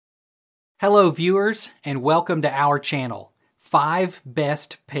Hello viewers, and welcome to our channel, 5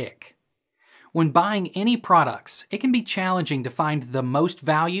 Best Pick. When buying any products, it can be challenging to find the most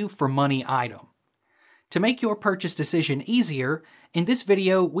value for money item. To make your purchase decision easier, in this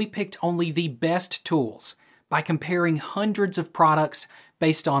video we picked only the best tools by comparing hundreds of products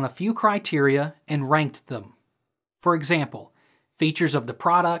based on a few criteria and ranked them. For example, features of the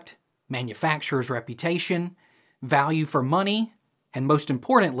product, manufacturer's reputation, value for money, and most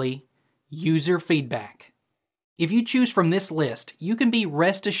importantly, user feedback. If you choose from this list, you can be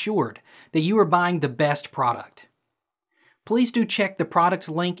rest assured that you are buying the best product. Please do check the product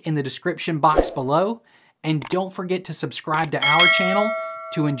link in the description box below, and don't forget to subscribe to our channel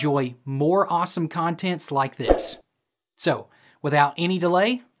to enjoy more awesome contents like this. So, without any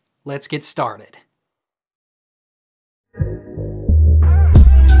delay, let's get started.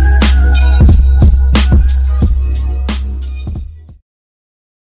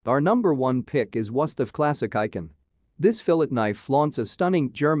 Our number 1 pick is Walleye Classic Icon. This fillet knife flaunts a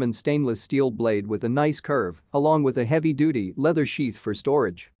stunning German stainless steel blade with a nice curve, along with a heavy-duty leather sheath for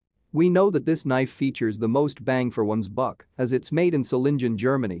storage. We know that this knife features the most bang for one's buck, as it's made in Solingen,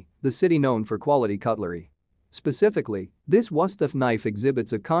 Germany, the city known for quality cutlery. Specifically, this Walleye knife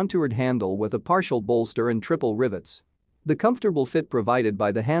exhibits a contoured handle with a partial bolster and triple rivets. The comfortable fit provided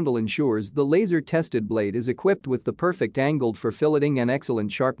by the handle ensures the laser-tested blade is equipped with the perfect angled for filleting and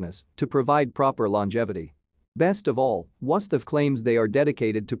excellent sharpness to provide proper longevity. Best of all, Walleye claims they are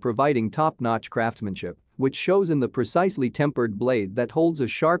dedicated to providing top-notch craftsmanship, which shows in the precisely tempered blade that holds a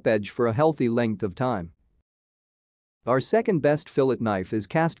sharp edge for a healthy length of time. Our second best fillet knife is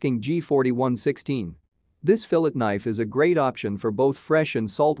KastKing G4116. This fillet knife is a great option for both fresh and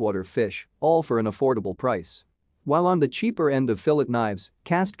saltwater fish, all for an affordable price. While on the cheaper end of fillet knives,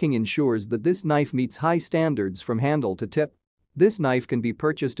 KastKing ensures that this knife meets high standards from handle to tip. This knife can be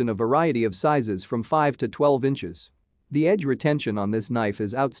purchased in a variety of sizes from 5 to 12 inches. The edge retention on this knife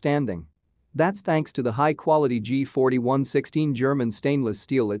is outstanding. That's thanks to the high-quality G4116 German stainless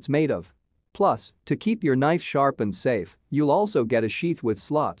steel it's made of. Plus, to keep your knife sharp and safe, you'll also get a sheath with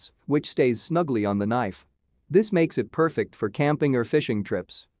slots, which stays snugly on the knife. This makes it perfect for camping or fishing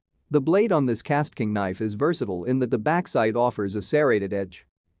trips. The blade on this KastKing knife is versatile in that the backside offers a serrated edge.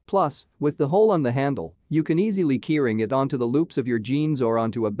 Plus, with the hole on the handle, you can easily keyring it onto the loops of your jeans or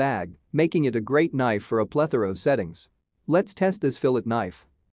onto a bag, making it a great knife for a plethora of settings. Let's test this fillet knife.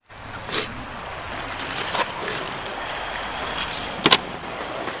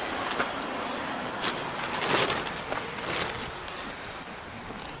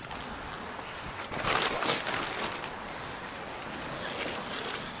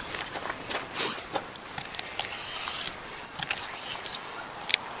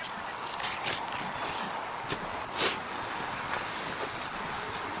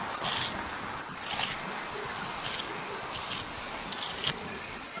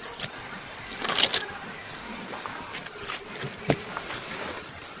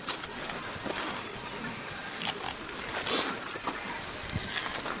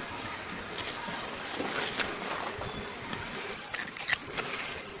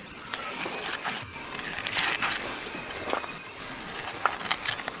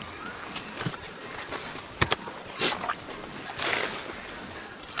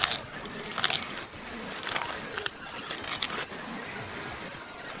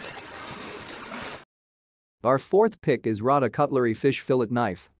 Our fourth pick is Rada Cutlery Fish Fillet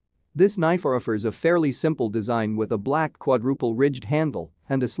Knife. This knife offers a fairly simple design with a black quadruple-ridged handle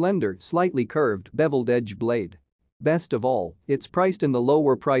and a slender, slightly curved, beveled-edge blade. Best of all, it's priced in the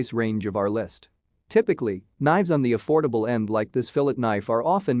lower price range of our list. Typically, knives on the affordable end like this fillet knife are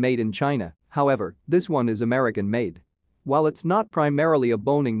often made in China, however, this one is American-made. While it's not primarily a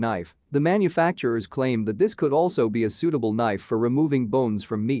boning knife, the manufacturers claim that this could also be a suitable knife for removing bones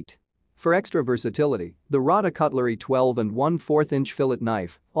from meat. For extra versatility, the Rada Cutlery 12 1/4 inch fillet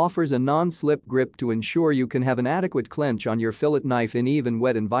knife offers a non-slip grip to ensure you can have an adequate clench on your fillet knife in even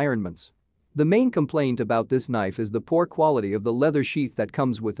wet environments. The main complaint about this knife is the poor quality of the leather sheath that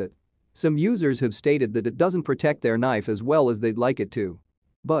comes with it. Some users have stated that it doesn't protect their knife as well as they'd like it to.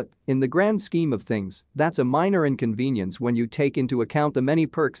 But, in the grand scheme of things, that's a minor inconvenience when you take into account the many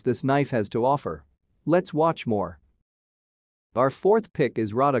perks this knife has to offer. Let's watch more. Our fourth pick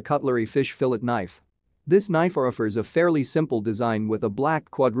is Rada Cutlery Fish Fillet Knife. This knife offers a fairly simple design with a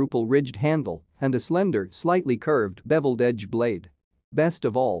black quadruple-ridged handle and a slender, slightly curved, beveled-edge blade. Best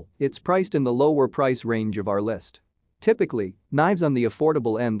of all, it's priced in the lower price range of our list. Typically, knives on the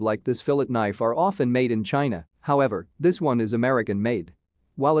affordable end like this fillet knife are often made in China, however, this one is American-made.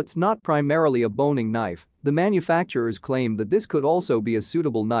 While it's not primarily a boning knife, The manufacturers claim that this could also be a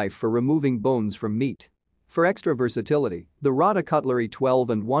suitable knife for removing bones from meat. For extra versatility, the Rada Cutlery 12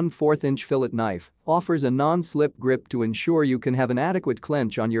 1/4-inch fillet knife offers a non-slip grip to ensure you can have an adequate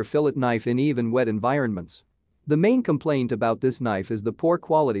clench on your fillet knife in even wet environments. The main complaint about this knife is the poor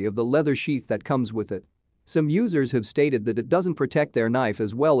quality of the leather sheath that comes with it. Some users have stated that it doesn't protect their knife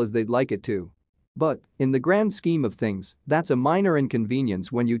as well as they'd like it to. But, in the grand scheme of things, that's a minor inconvenience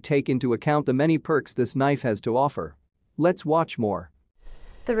when you take into account the many perks this knife has to offer. Let's watch more.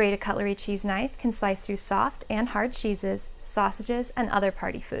 The Rada Cutlery cheese knife can slice through soft and hard cheeses, sausages, and other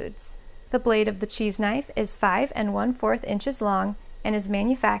party foods. The blade of the cheese knife is 5 1/4 inches long and is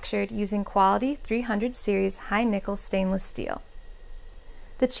manufactured using quality 300 series high nickel stainless steel.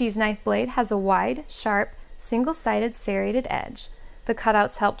 The cheese knife blade has a wide, sharp, single-sided serrated edge. The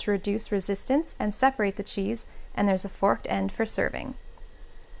cutouts help to reduce resistance and separate the cheese, and there's a forked end for serving.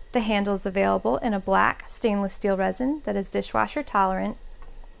 The handle is available in a black stainless steel resin that is dishwasher tolerant,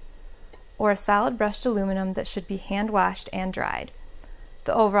 or a solid brushed aluminum that should be hand washed and dried.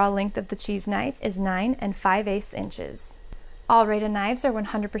 The overall length of the cheese knife is 9 5/8 inches. All Rada knives are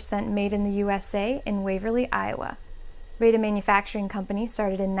 100% made in the USA in Waverly, Iowa. Rada Manufacturing Company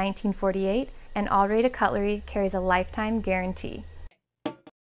started in 1948, and all Rada Cutlery carries a lifetime guarantee.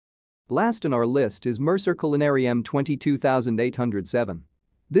 Last on our list is Mercer Culinary M22807.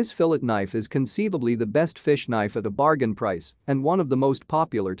 This fillet knife is conceivably the best fish knife at a bargain price and one of the most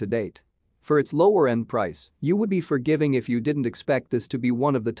popular to date. For its lower-end price, you would be forgiving if you didn't expect this to be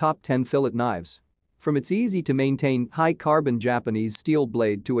one of the top 10 fillet knives. From its easy-to-maintain, high-carbon Japanese steel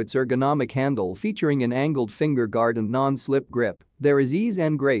blade to its ergonomic handle featuring an angled finger guard and non-slip grip, there is ease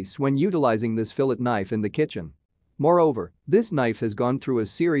and grace when utilizing this fillet knife in the kitchen. Moreover, this knife has gone through a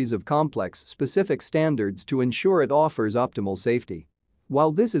series of complex, specific standards to ensure it offers optimal safety.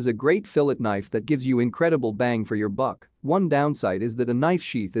 While this is a great fillet knife that gives you incredible bang for your buck, one downside is that a knife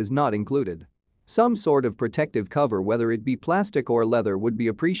sheath is not included. Some sort of protective cover, whether it be plastic or leather, would be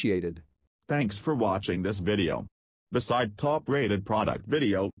appreciated. Thanks for watching this video. Beside top-rated product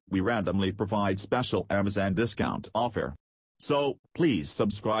video, we randomly provide special Amazon discount offer. So, please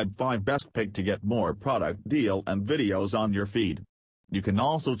subscribe 5 Best Pick to get more product deal and videos on your feed. You can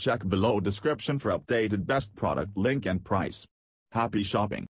also check below description for updated best product link and price. Happy shopping!